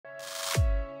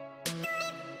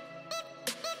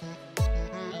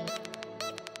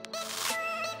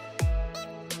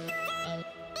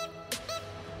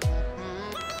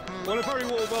a very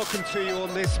warm welcome to you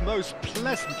on this most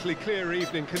pleasantly clear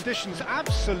evening. Conditions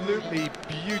absolutely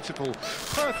beautiful,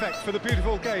 perfect for the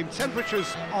beautiful game.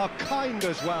 Temperatures are kind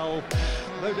as well,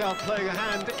 no doubt playing a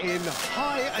hand in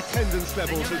high attendance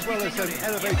levels as well as an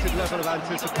elevated level of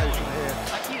anticipation here.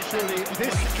 Surely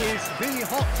this is the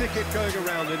hot ticket going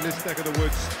around in this neck of the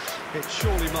woods. It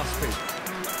surely must be.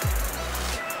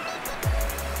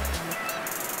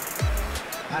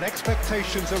 And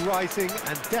expectations are rising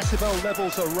and decibel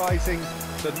levels are rising.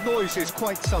 The noise is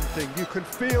quite something. You can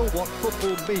feel what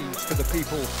football means to the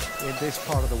people in this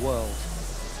part of the world.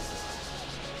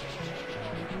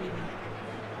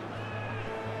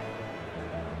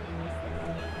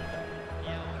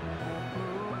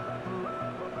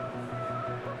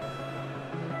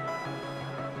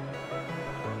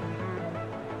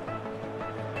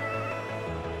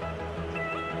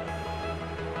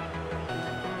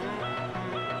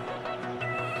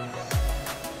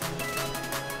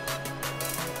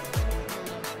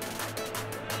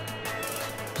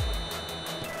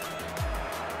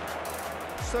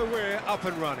 So we're up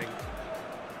and running.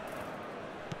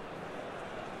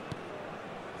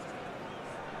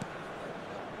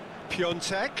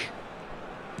 Piontek.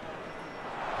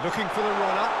 Looking for the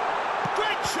runner.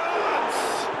 Great chance!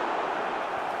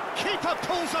 Keeper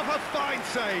pulls up a fine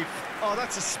save. Oh,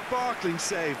 that's a sparkling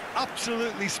save.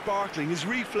 Absolutely sparkling. His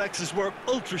reflexes were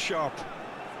ultra sharp.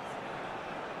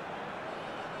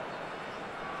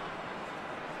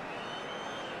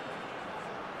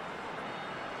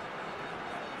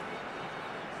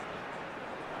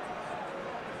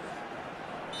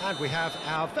 And we have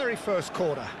our very first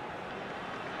corner.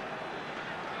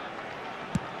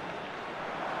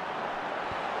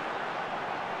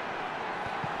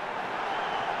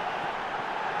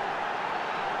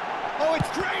 Oh,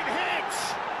 it's great hit!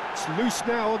 It's loose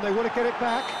now and they want to get it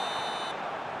back.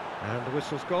 And the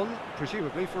whistle's gone,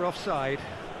 presumably for offside.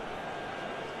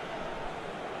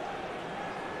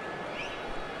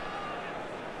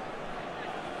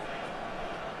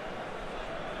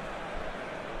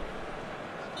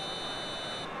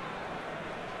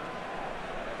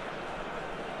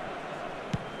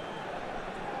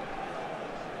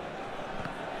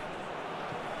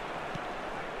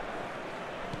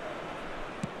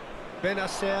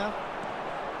 Benacer,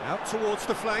 out towards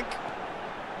the flank.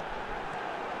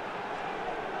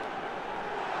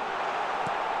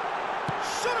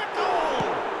 Shot a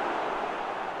goal!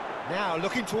 Now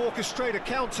looking to orchestrate a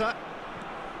counter.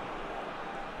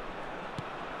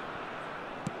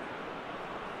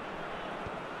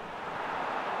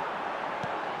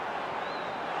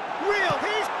 Real,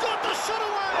 he's got the shot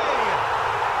away!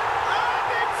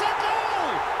 And it's a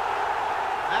goal!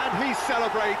 And he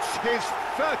celebrates his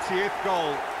 30th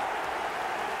goal.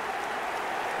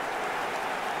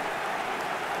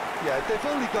 Yeah, they've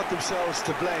only got themselves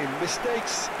to blame.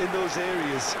 Mistakes in those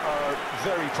areas are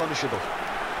very punishable.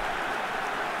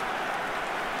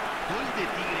 Gol de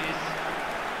Tigres,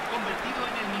 convertido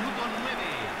en el minuto 9.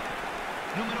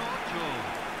 Número 8.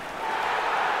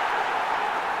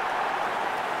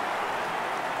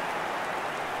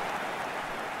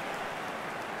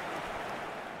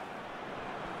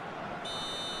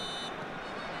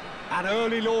 An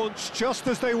early launch, just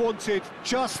as they wanted,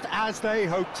 just as they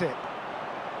hoped it.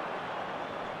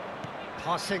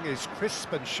 Passing is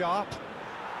crisp and sharp.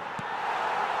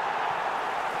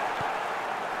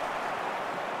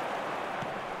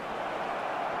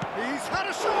 He's had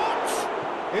a shot!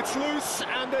 It's loose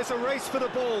and there's a race for the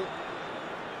ball.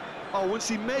 Oh, once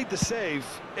he made the save,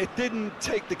 it didn't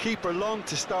take the keeper long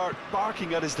to start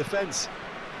barking at his defence.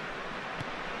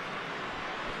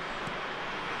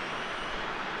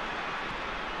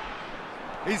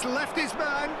 He's left his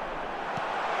man.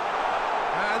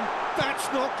 And that's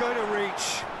not going to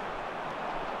reach.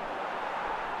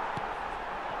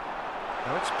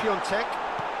 Now it's Piontek.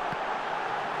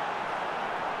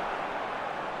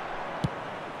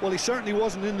 Well, he certainly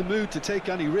wasn't in the mood to take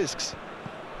any risks.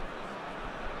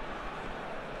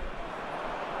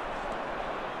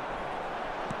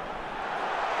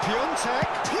 Piontek!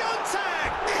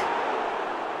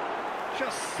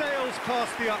 Just sails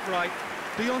past the upright.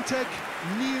 Piontek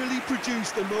nearly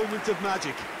produced a moment of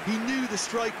magic. He knew the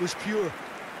strike was pure.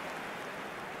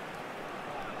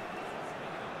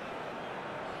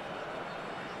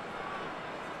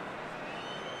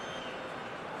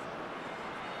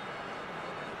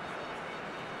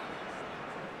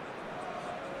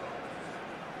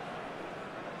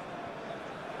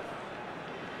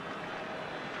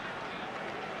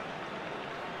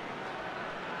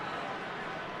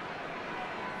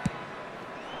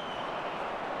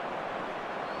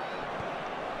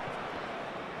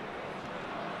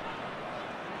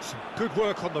 Some good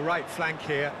work on the right flank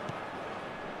here.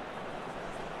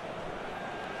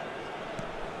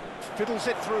 Fiddles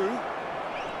it through.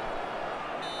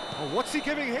 Oh, what's he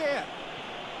giving here?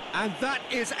 And that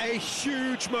is a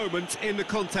huge moment in the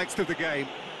context of the game.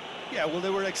 Yeah, well, they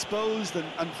were exposed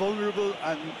and vulnerable,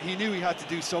 and he knew he had to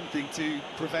do something to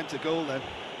prevent a goal then.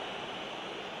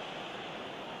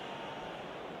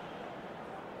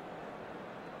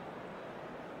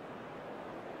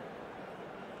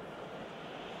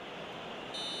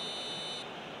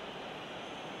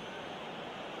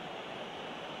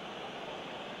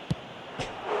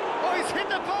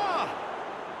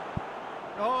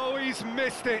 Oh, he's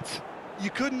missed it.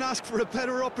 You couldn't ask for a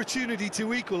better opportunity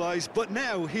to equalise, but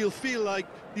now he'll feel like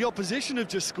the opposition have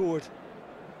just scored.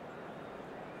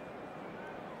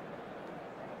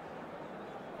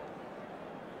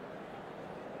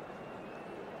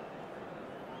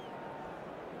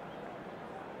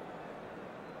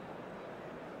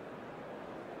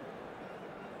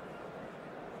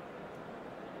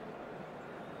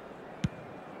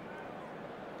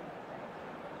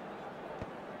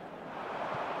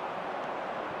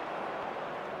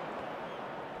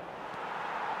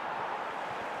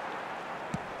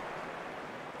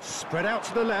 Spread out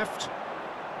to the left.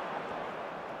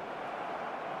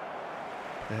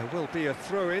 There will be a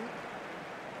throw-in.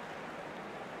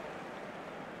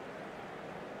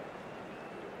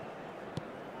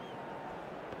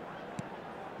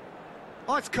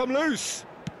 Oh, it's come loose.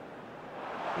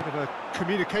 Bit of a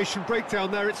communication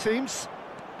breakdown there, it seems.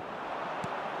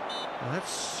 Well,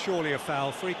 that's surely a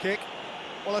foul. Free kick.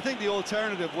 Well, I think the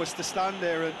alternative was to stand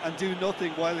there and do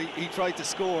nothing while he tried to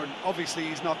score, and obviously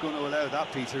he's not going to allow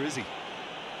that, Peter, is he?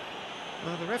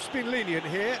 Well, the ref's been lenient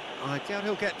here. I doubt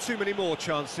he'll get too many more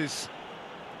chances.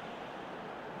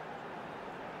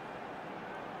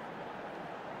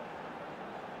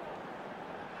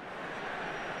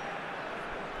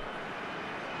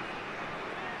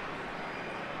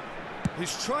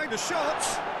 He's trying the shot.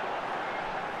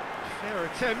 Fair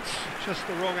attempt, just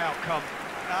the wrong outcome.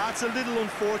 That's a little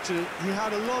unfortunate. He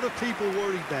had a lot of people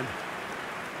worried then.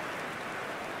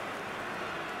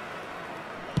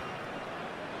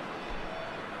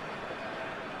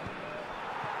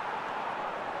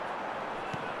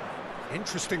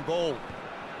 Interesting ball.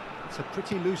 It's a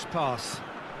pretty loose pass.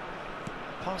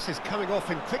 Pass is coming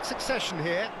off in quick succession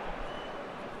here.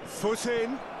 Foot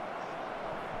in.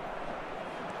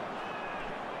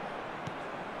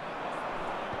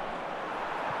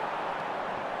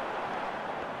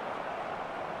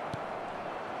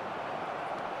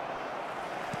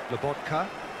 Lobotka.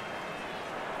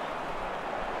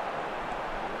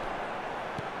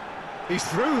 He's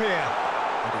through here,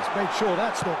 and he's made sure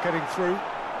that's not getting through.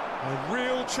 A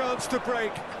real chance to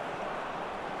break.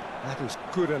 That was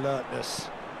good alertness.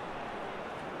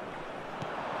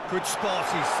 Good spot,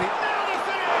 he's seen. Now the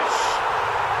finish!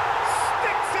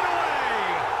 Sticks it away!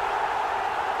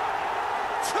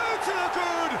 Two to the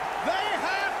good! They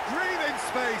have breathing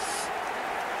space!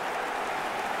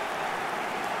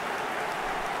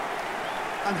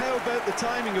 And how about the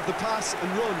timing of the pass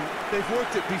and run? They've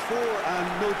worked it before,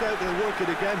 and no doubt they'll work it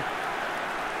again.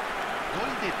 Gol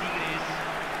de Tigres.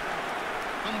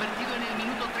 Convertido en el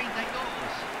minuto 32.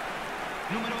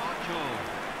 Número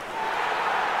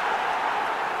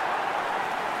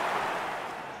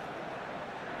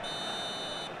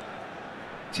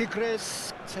 8.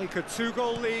 Tigres take a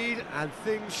 2-goal lead, and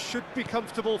things should be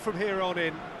comfortable from here on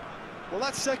in. Well,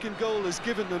 that second goal has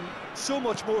given them so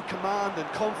much more command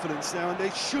and confidence now, and they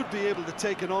should be able to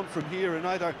take it on from here and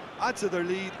either add to their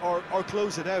lead or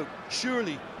close it out.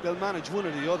 Surely they'll manage one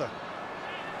or the other.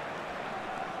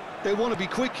 They want to be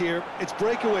quick here. It's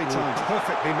breakaway time.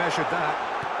 Perfectly measured that.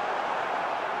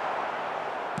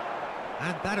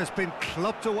 And that has been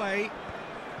clubbed away.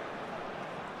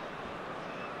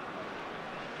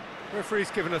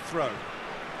 Referee's given a throw.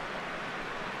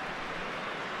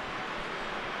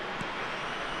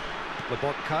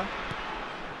 Lobotka.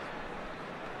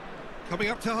 Coming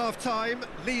up to half-time,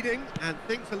 leading, and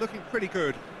things are looking pretty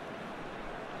good.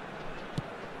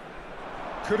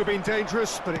 Could have been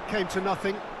dangerous, but it came to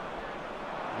nothing.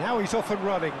 Now he's off and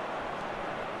running.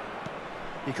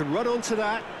 He can run onto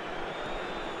that.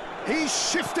 He's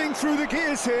shifting through the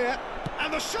gears here,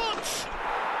 and the shot!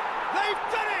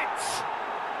 They've done it!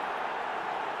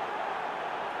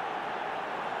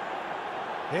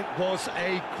 It was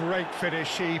a great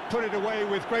finish. He put it away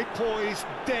with great poise,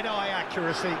 dead-eye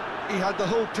accuracy. He had the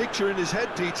whole picture in his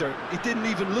head, Peter. He didn't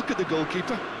even look at the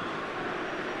goalkeeper.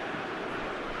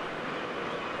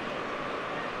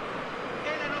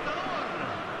 El anotador.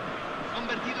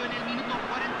 Convertido en el minuto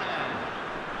 40.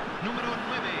 Número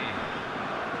 9.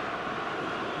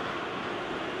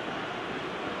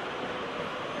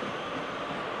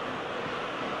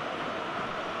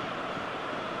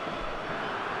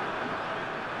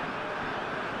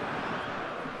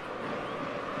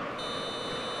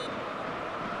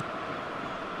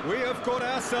 we've got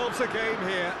ourselves a game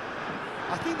here.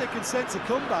 I think they can sense a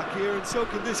comeback here, and so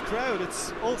can this crowd.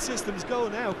 It's all systems go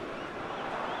now.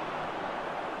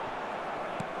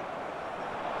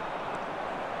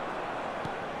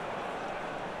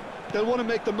 They'll want to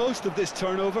make the most of this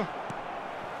turnover.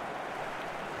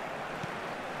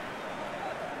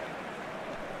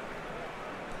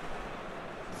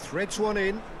 Threads one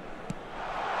in.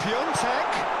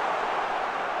 Piontek.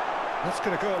 That's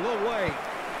going to go a long way.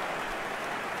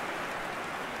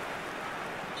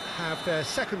 Have their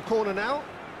second corner now.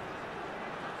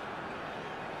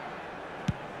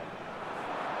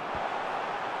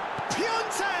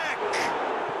 Piontek!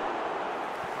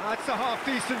 That's a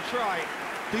half-decent try.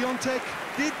 Piontek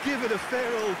did give it a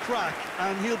fair old crack,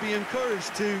 and he'll be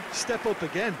encouraged to step up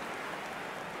again.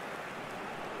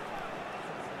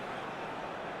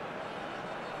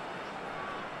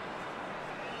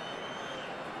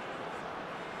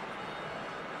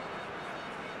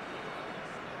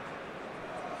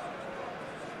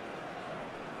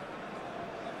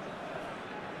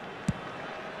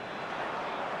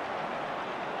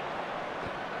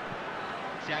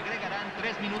 Se agregarán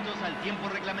 3 minutos al tiempo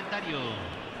reglamentario.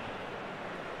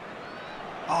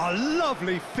 Oh,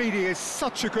 lovely feed. He is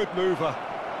such a good mover.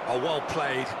 Oh, well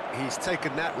played. He's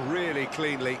taken that really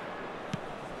cleanly.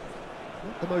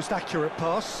 Not the most accurate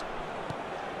pass.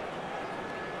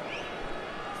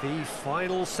 The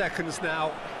final seconds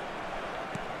now.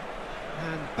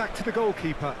 And back to the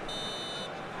goalkeeper.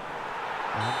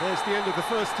 And there's the end of the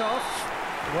first half.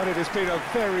 Well, it has been a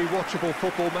very watchable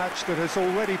football match that has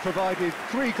already provided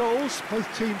 3 goals, both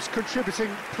teams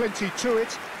contributing plenty to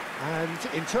it. And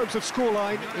in terms of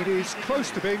scoreline, it is close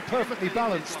to being perfectly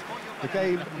balanced. The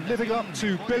game living up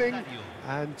to billing,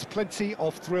 and plenty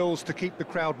of thrills to keep the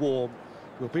crowd warm.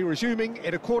 We'll be resuming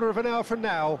in a quarter of an hour from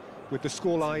now with the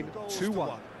scoreline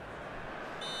 2-1.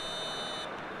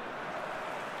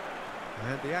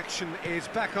 And the action is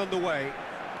back underway.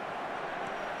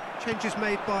 Changes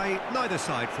made by neither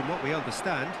side, from what we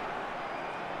understand.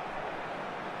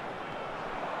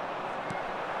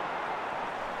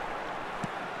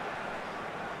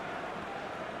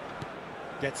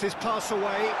 Gets his pass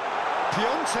away.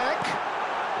 Piontek.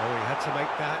 Oh, he had to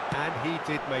make that, and he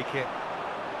did make it.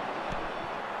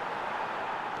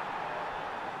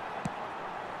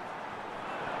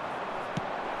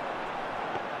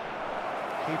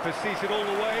 Keeper sees it all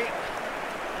the way.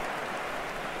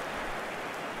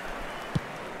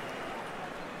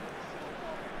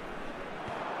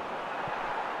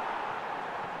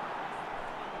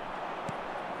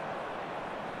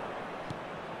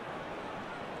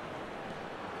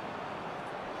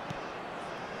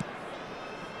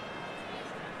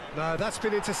 No, that's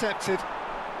been intercepted.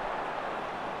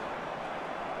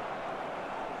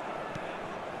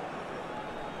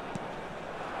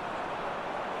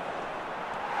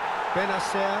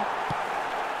 Benacer.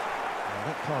 Oh,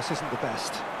 that pass isn't the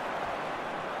best.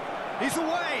 He's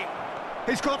away!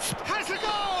 He's got... has a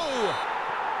goal!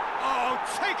 Oh,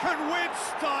 taken with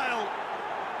style!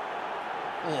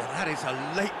 Oh, that is a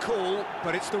late call,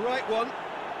 but it's the right one.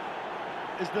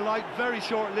 Is the light very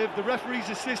short-lived? The referee's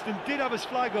assistant did have his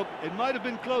flag up. It might have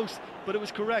been close, but it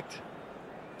was correct.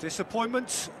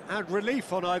 Disappointment and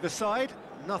relief on either side.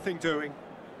 Nothing doing.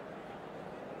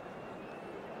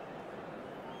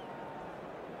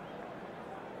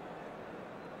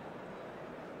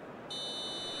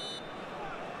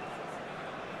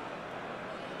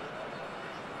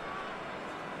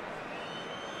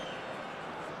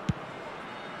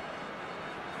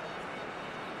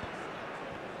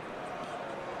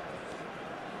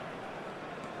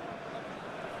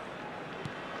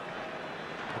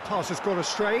 Pass has gone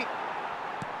astray.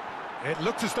 It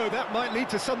looked as though that might lead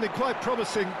to something quite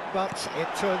promising, but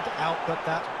it turned out that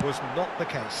that was not the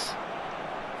case.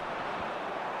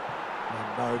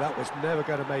 And no, that was never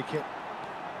going to make it.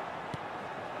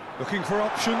 Looking for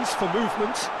options for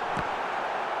movement.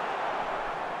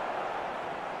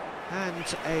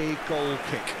 And a goal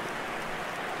kick.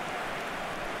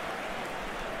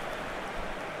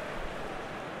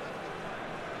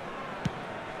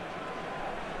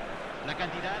 La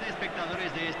cantidad de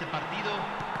espectadores de este partido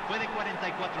fue de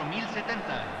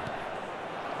 44.070.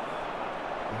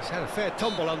 He's had a fair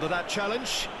tumble under that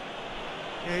challenge.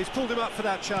 Yeah, he's pulled him up for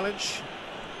that challenge.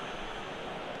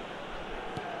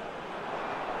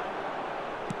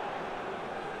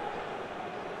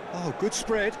 Oh, good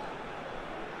spread.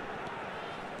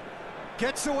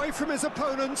 Gets away from his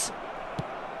opponents.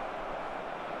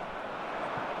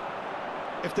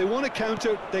 If they want to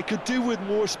counter, they could do with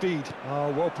more speed. Oh,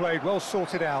 well played, well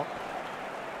sorted out.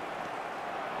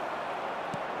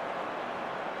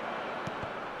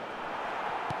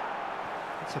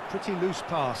 It's a pretty loose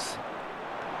pass.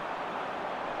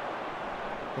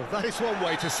 Well, that is one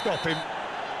way to stop him.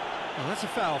 Well, that's a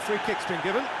foul. Free kick's been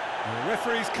given. The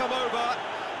referee's come over.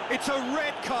 It's a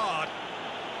red card.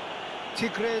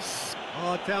 Tigres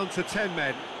are down to 10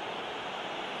 men.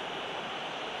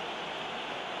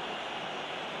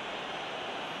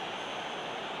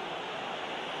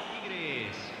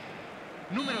 Tigres.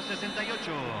 Número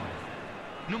 68.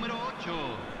 Número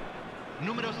 8.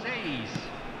 Número 6.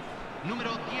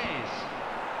 Número 10.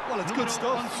 Well, it's good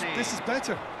stuff. This is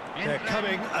better. They're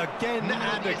coming again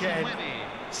and again.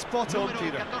 Spot on,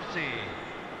 Peter. Número 14.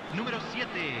 Número 7.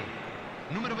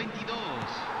 Número 22.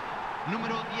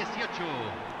 Número 18.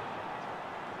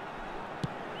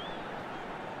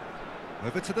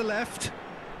 Over to the left.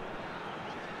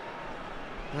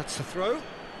 That's the throw.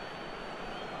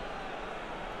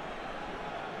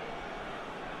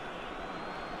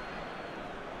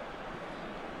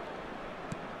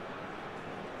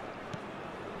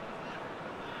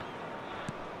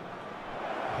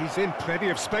 He's in plenty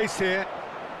of space here.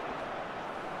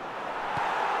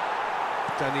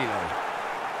 Danilo.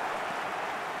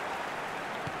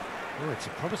 Oh, it's a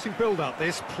promising build-up,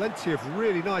 this. Plenty of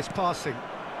really nice passing.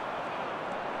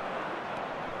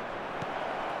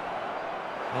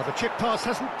 Well, the chip pass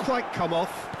hasn't quite come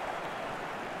off.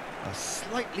 A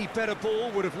slightly better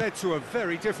ball would have led to a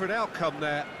very different outcome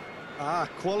there.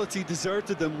 Quality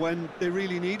deserted them when they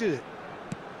really needed it.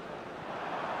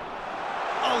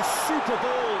 Oh, super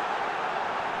ball!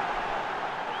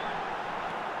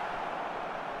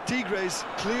 Tigres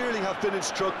clearly have been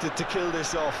instructed to kill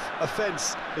this off.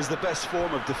 Offence is the best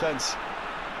form of defence.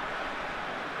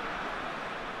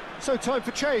 So time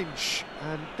for change,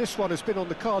 and this one has been on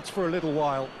the cards for a little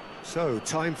while. So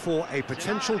time for a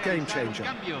potential game changer.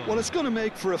 Well, it's going to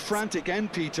make for a frantic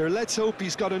end, Peter. Let's hope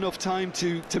he's got enough time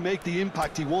to make the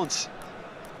impact he wants.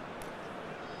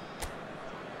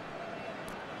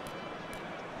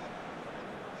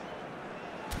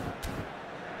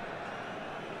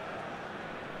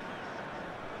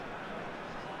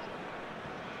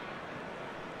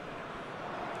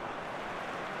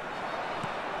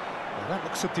 That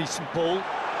looks a decent ball.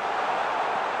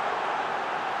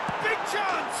 Big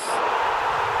chance!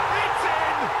 It's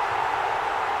in!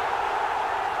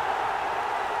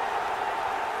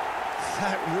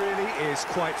 That really is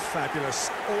quite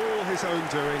fabulous. All his own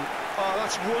doing. Oh,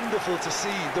 that's wonderful to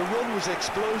see. The run was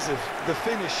explosive, the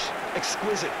finish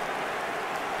exquisite.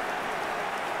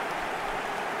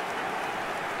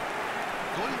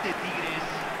 Gol de Tigres.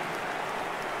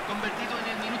 Convertido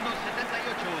en el minuto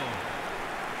 78.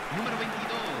 Número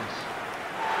 22.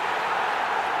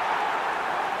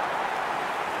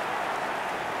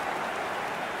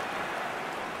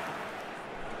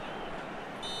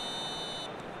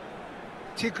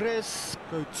 Tigres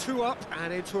go 2 up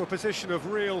and into a position of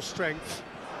real strength.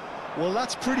 Well,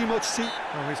 that's pretty much...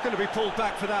 Oh, he's going to be pulled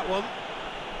back for that one.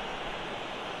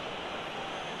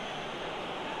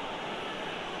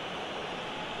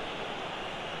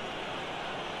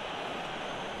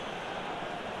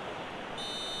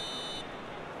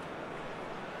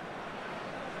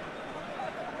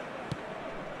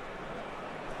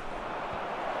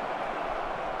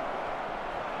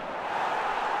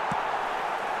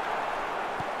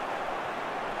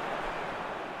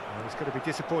 He's going to be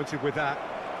disappointed with that.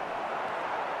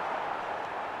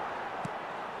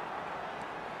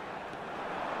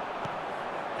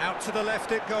 Out to the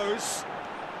left it goes.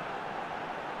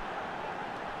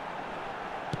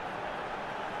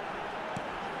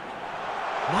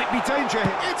 Might be danger.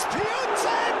 It's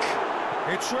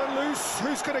Piontek! It's run loose.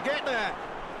 Who's going to get there?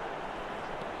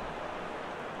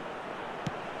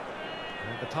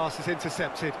 And the pass is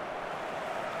intercepted.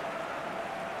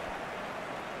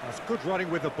 That's good running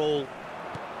with the ball.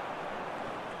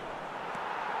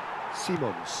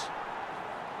 Simons.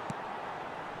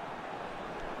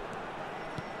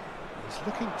 He's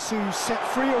looking to set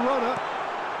free a runner.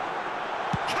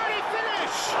 Can he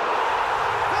finish?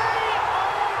 They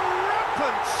are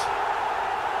rampant!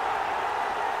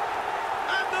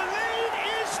 And the lead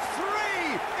is 3!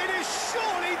 It is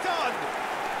surely done!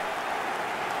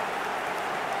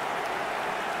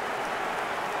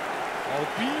 Oh,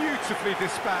 beautifully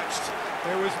dispatched.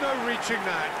 There was no reaching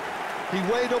that. He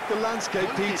weighed up the landscape,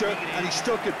 Peter, and he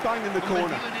stuck it bang in the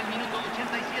corner.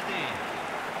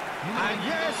 And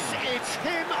yes, it's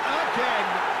him again.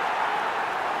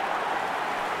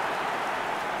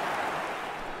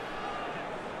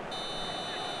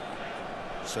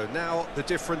 So now the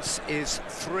difference is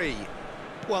 3.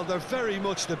 Well, they're very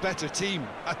much the better team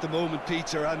at the moment,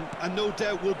 Peter, and no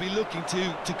doubt will be looking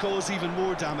to cause even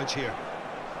more damage here.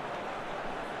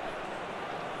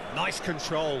 Nice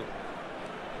control.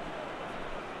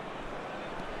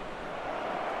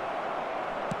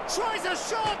 tries a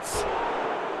shot!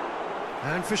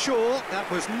 And for sure, that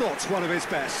was not one of his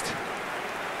best.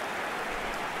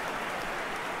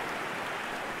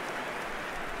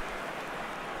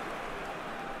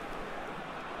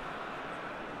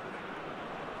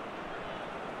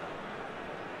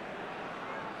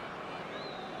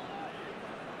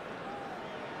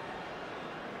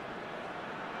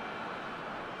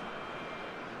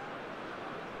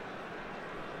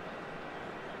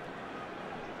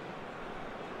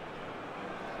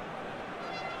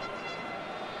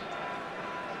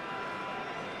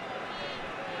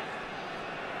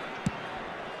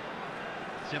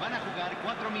 Se van a jugar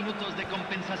 4 minutos de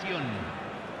compensación.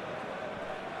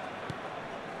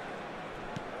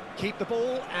 Keep the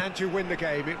ball and you win the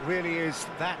game. It really is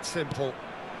that simple.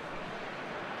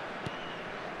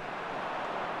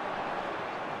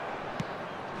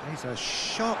 Plays a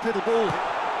sharp little ball.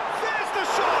 There's the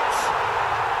shot!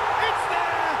 It's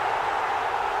there!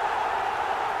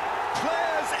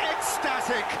 Players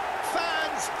ecstatic,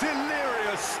 fans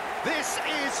delirious. This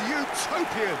is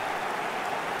utopian.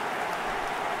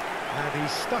 And he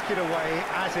stuck it away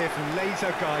as if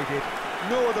laser-guided.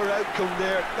 No other outcome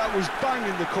there. That was bang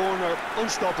in the corner,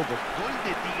 unstoppable. Gol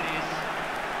de Tigres,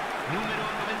 número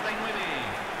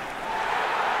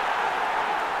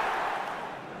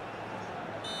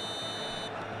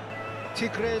 99.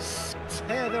 Tigres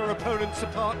tear their opponents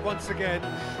apart once again.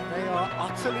 They are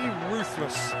utterly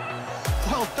ruthless.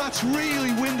 Well, that's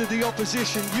really winded the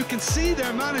opposition. You can see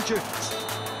their manager.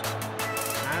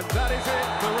 And that is it.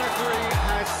 The referee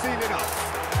has seen enough.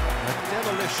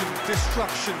 Demolition,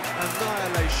 destruction,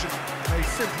 annihilation. They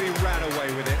simply ran away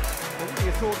with it. What are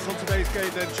your thoughts on today's game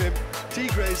then, Jim?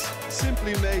 Tigres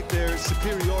simply made their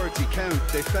superiority count.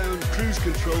 They found cruise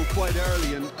control quite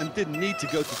early and didn't need to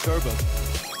go to turbo.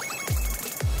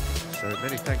 So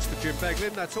many thanks to Jim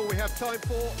Beglin. That's all we have time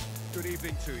for. Good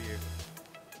evening to you.